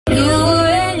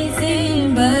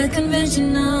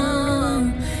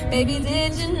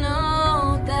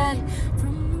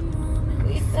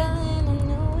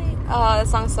that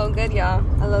song's so good, y'all.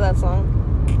 I love that song.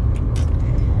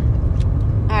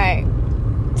 Alright.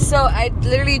 So I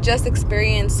literally just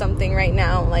experienced something right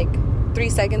now, like 3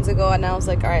 seconds ago, and I was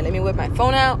like, alright, let me whip my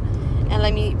phone out and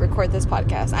let me record this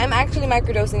podcast. I'm actually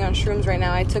microdosing on shrooms right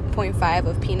now. I took 0.5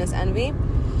 of Penis Envy,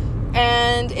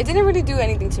 and it didn't really do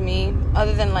anything to me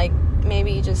other than like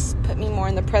maybe just put me more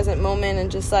in the present moment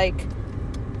and just like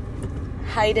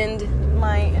heightened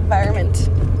my environment,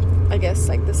 I guess,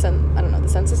 like my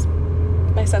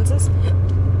senses.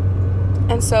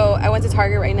 And so I went to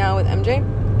Target right now with MJ.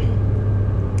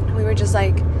 We were just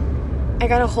like, I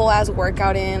got a whole ass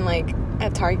workout in, like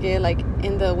at Target, like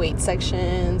in the weight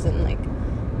sections, and like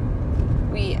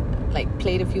we like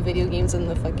played a few video games on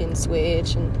the fucking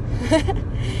Switch,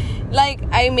 and like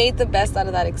I made the best out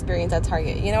of that experience at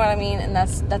Target, you know what I mean? And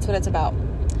that's what it's about.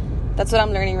 That's what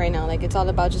I'm learning right now. Like, it's all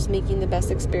about just making the best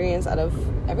experience out of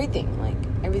everything, like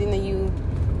everything that you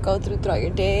go through throughout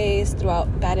your days,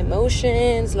 throughout bad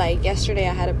emotions. Like yesterday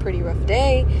I had a pretty rough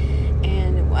day,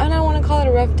 and I don't want to call it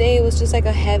a rough day, it was just like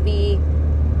a heavy,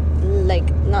 like,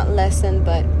 not lesson,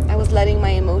 but I was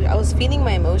feeling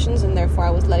my emotions, and therefore I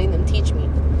was letting them teach me.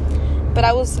 But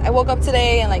I woke up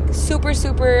today and like super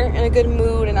in a good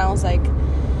mood, and I was like,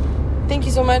 thank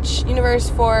you so much, universe,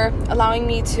 for allowing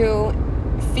me to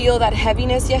feel that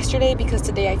heaviness yesterday, because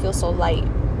today I feel so light.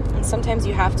 And sometimes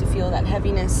you have to feel that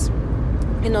heaviness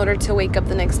in order to wake up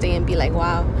the next day and be like,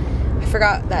 wow, I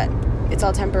forgot that it's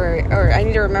all temporary, or I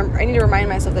need to remind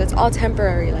myself that it's all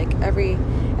temporary. Like every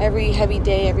heavy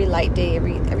day, every light day,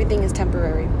 everything is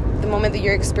temporary. The moment that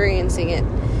you're experiencing it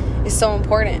is so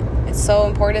important. It's so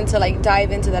important to like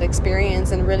dive into that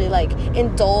experience and really like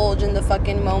indulge in the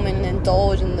fucking moment and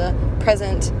indulge in the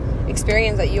present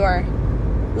experience that you are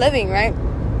living, right?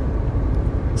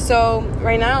 So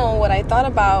right now what I thought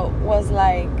about was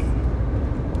like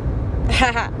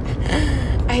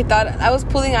I thought I was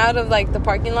pulling out of like the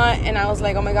parking lot, and I was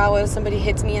like, oh my god, what if somebody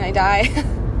hits me and I die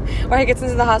or I get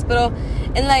into the hospital?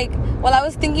 And like while I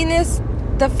was thinking this,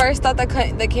 the first thought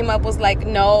that came up was like,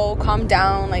 no, calm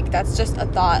down, like that's just a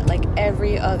thought like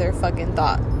every other fucking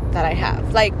thought that I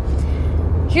have. Like,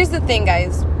 here's the thing,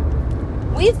 guys,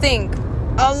 we think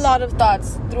a lot of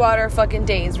thoughts throughout our fucking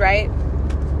days, right?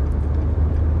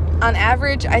 On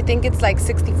average, I think it's like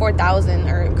 64,000,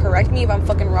 or correct me if I'm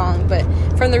fucking wrong, but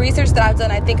from the research that I've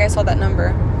done, I think I saw that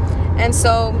number. And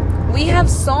so we have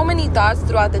so many thoughts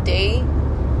throughout the day,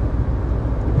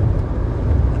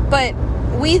 but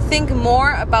we think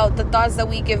more about the thoughts that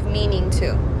we give meaning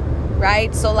to,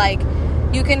 right? So like,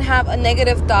 you can have a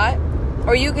negative thought,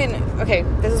 or you can, okay,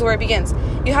 this is where it begins.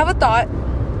 You have a thought,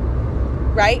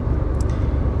 right?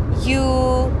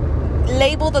 You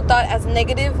label the thought as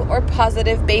negative or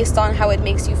positive based on how it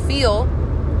makes you feel,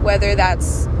 whether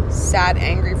that's sad,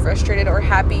 angry, frustrated, or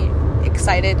happy,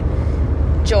 excited,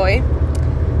 joy.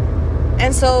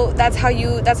 And so that's how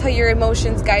your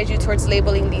emotions guide you towards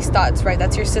labeling these thoughts, right?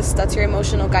 That's your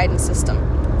emotional guidance system.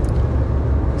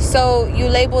 So you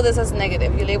label this as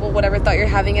negative. You label whatever thought you're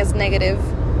having as negative.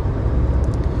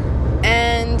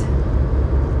 And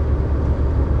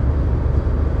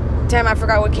damn, I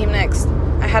forgot what came next.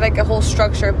 I had like a whole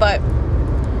structure, but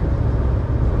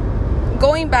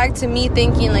going back to me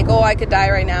thinking like, oh, I could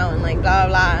die right now and like blah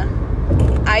blah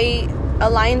blah, I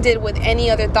aligned it with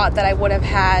any other thought that I would have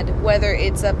had, whether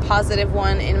it's a positive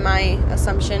one in my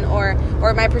assumption or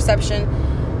my perception,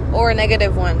 or a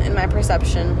negative one in my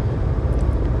perception.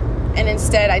 And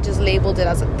instead I just labeled it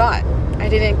as a thought. I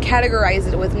didn't categorize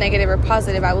it with negative or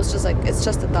positive. I was just like, it's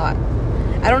just a thought.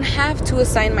 I don't have to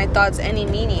assign my thoughts any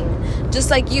meaning. Just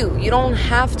like you don't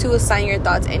have to assign your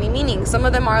thoughts any meaning. Some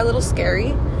of them are a little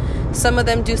scary. Some of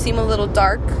them do seem a little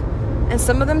dark. And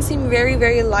some of them seem very,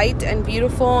 very light and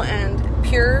beautiful and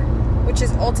pure, which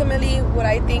is ultimately what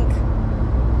I think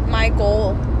my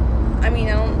goal. I mean,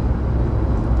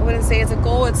 I wouldn't say it's a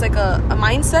goal. It's like a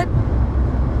mindset,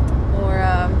 or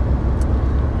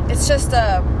it's just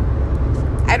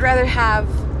I'd rather have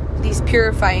these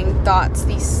purifying thoughts,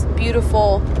 these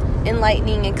beautiful,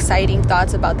 enlightening, exciting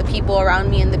thoughts about the people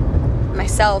around me and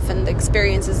myself and the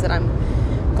experiences that I'm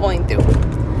going through.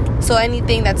 So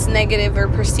anything that's negative or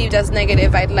perceived as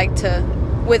negative, I'd like to,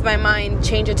 with my mind,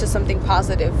 change it to something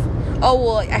positive. Oh,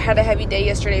 well, I had a heavy day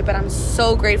yesterday, but I'm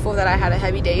so grateful that I had a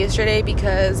heavy day yesterday,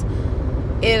 because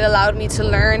it allowed me to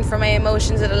learn from my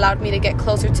emotions. It allowed me to get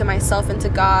closer to myself and to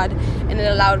God, and it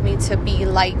allowed me to be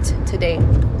light today.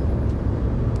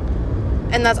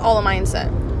 And that's all a mindset.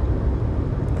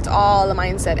 It's all a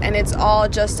mindset. And it's all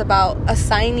just about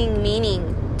assigning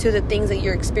meaning to the things that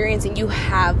you're experiencing. You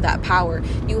have that power.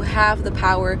 You have the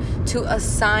power to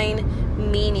assign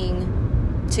meaning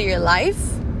to your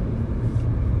life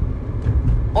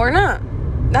or not.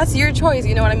 That's your choice,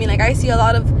 you know what I mean? Like, I see a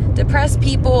lot of depressed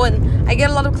people, and I get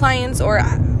a lot of clients, or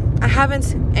I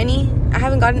haven't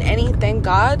gotten any, thank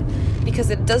God, because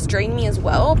it does drain me as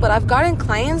well. But I've gotten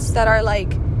clients that are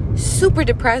like super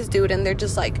depressed, dude, and they're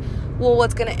just like, well,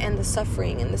 what's gonna end the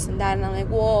suffering and this and that? And I'm like,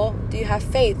 well, do you have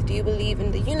faith? Do you believe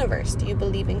in the universe? Do you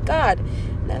believe in God?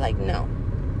 And they're like, no.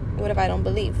 What if I don't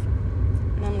believe?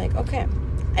 And I'm like, okay.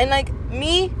 And like,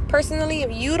 me personally,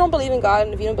 if you don't believe in God,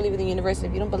 and if you don't believe in the universe, and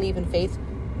if you don't believe in faith,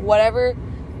 whatever,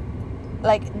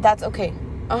 like, that's okay.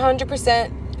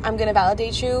 100% I'm gonna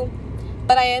validate you,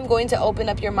 but I am going to open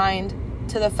up your mind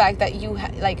to the fact that you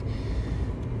like,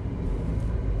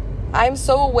 I'm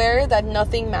so aware that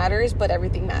nothing matters but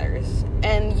everything matters,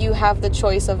 and you have the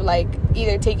choice of like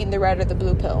either taking the red or the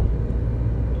blue pill.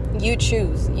 You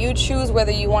choose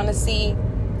whether you want to see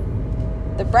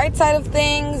the bright side of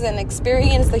things and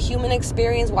experience the human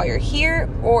experience while you're here,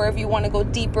 or if you want to go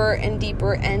deeper and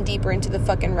deeper and deeper into the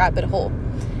fucking rabbit hole,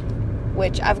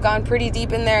 which I've gone pretty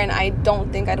deep in there, and I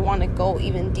don't think I'd want to go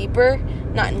even deeper,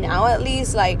 not now at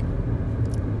least. Like,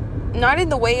 not in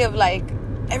the way of like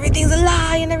everything's a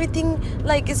lie and everything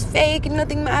like is fake and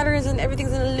nothing matters and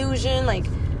everything's an illusion. Like,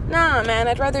 nah, man,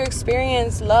 I'd rather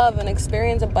experience love and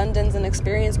experience abundance and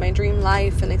experience my dream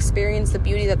life and experience the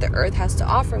beauty that the earth has to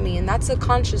offer me. And that's a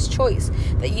conscious choice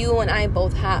that you and I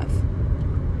both have.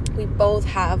 We both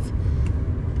have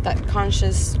that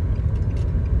conscious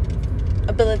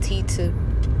ability to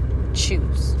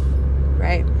choose,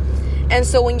 right? And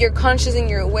so when you're conscious and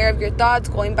you're aware of your thoughts,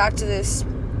 going back to this,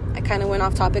 I kind of went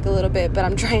off topic a little bit, but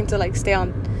I'm trying to like stay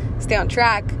on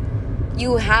track.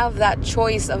 You have that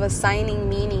choice of assigning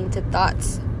meaning to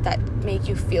thoughts that make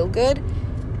you feel good,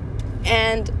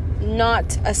 and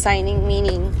not assigning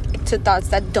meaning to thoughts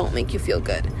that don't make you feel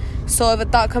good. So if a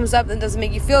thought comes up that doesn't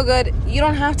make you feel good, you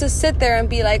don't have to sit there and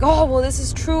be like, oh, well, this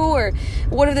is true, or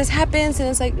what if this happens? And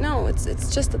it's like, no, it's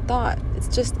just a thought. It's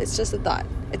just a thought.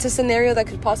 It's a scenario that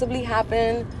could possibly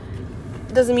happen.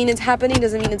 Doesn't mean it's happening,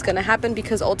 doesn't mean it's going to happen,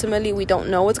 because ultimately we don't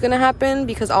know what's going to happen,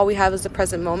 because all we have is the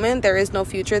present moment. There is no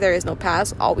future, there is no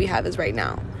past. All we have is right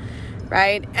now,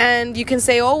 right? And you can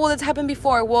say, oh, well, it's happened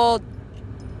before. Well,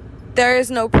 there is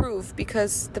no proof,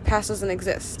 because the past doesn't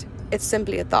exist. It's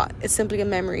simply a thought. It's simply a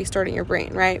memory stored in your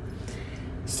brain, right?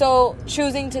 So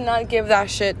choosing to not give that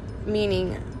shit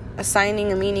meaning,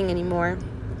 assigning a meaning anymore,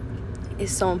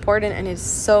 is so important, and it's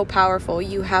so powerful.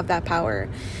 You have that power.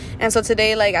 And so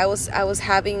today, like, I was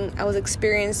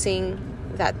experiencing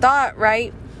that thought,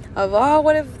 right, of, oh,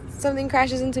 what if something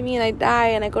crashes into me and I die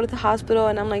and I go to the hospital?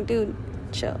 And I'm like, dude,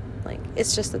 chill. Like,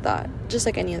 it's just a thought, just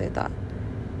like any other thought.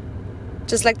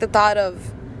 Just like the thought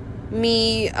of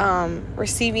me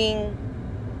receiving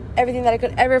everything that I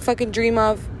could ever fucking dream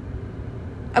of.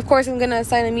 Of course, I'm gonna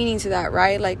assign a meaning to that,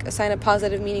 right? Like, assign a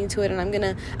positive meaning to it, and I'm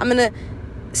gonna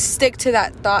stick to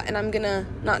that thought, and I'm gonna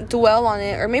not dwell on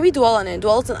it, or maybe dwell on it.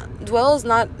 Dwell is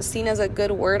not seen as a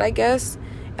good word, I guess,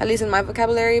 at least in my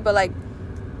vocabulary, but like,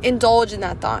 indulge in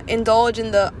that thought, indulge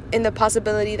in the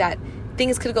possibility that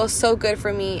things could go so good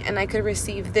for me, and I could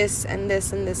receive this and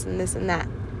this and this and this and that.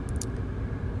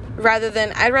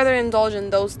 I'd rather indulge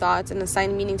in those thoughts and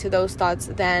assign meaning to those thoughts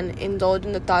than indulge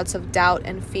in the thoughts of doubt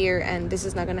and fear, and this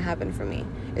is not gonna happen for me.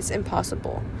 It's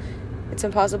impossible.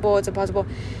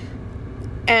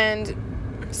 And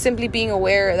simply being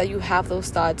aware that you have those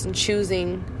thoughts and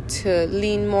choosing to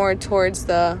lean more towards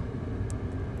this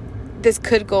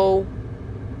could go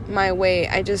my way.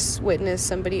 I just witnessed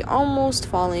somebody almost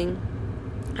falling.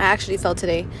 I actually fell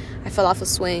today. I fell off a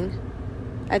swing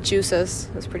at Juices.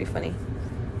 It was pretty funny.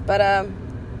 But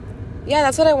yeah,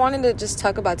 that's what I wanted to just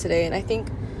talk about today. And I think,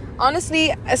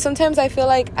 honestly, sometimes I feel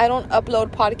like I don't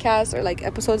upload podcasts or like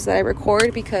episodes that I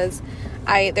record because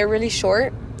they're really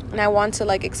short, and I want to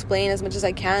like explain as much as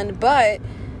I can. But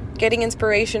getting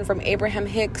inspiration from Abraham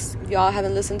Hicks, if y'all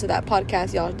haven't listened to that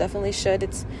podcast, y'all definitely should.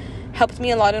 It's helped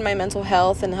me a lot in my mental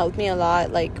health, and helped me a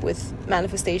lot like with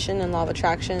manifestation and law of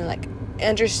attraction, and like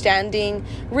understanding,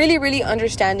 really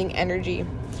understanding energy,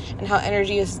 and how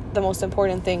energy is the most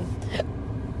important thing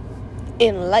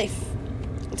in life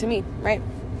to me, right?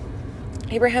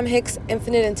 Abraham Hicks,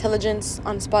 Infinite Intelligence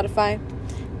on Spotify.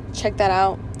 Check that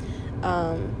out.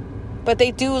 But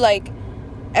they do, like,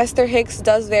 Esther Hicks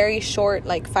does very short,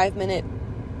 like 5-minute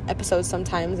episodes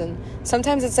sometimes, and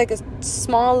sometimes it's like a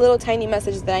small little tiny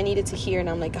message that I needed to hear, and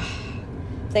I'm like,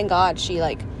 thank God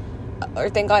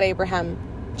thank God Abraham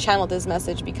channeled this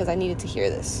message, because I needed to hear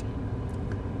this,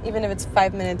 even if it's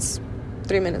 5 minutes,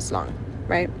 3 minutes long,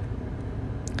 right?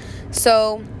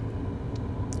 So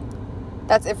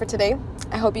that's it for today.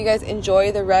 I hope you guys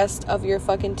enjoy the rest of your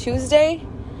fucking Tuesday.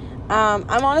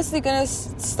 I'm honestly gonna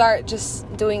start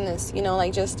just doing this, you know,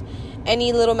 like just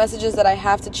any little messages that I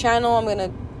have to channel, I'm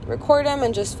gonna record them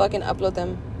and just fucking upload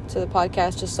them to the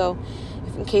podcast, just so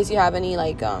if in case you have any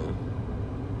like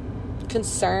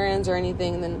concerns or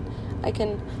anything, then I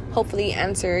can hopefully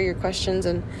answer your questions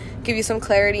and give you some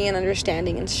clarity and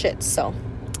understanding and shit. So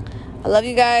I love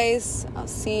you guys. I'll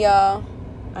see y'all.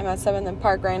 I'm at 7th and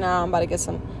Park right now. I'm about to get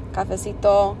some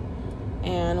cafecito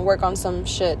and work on some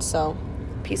shit. So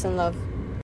peace and love.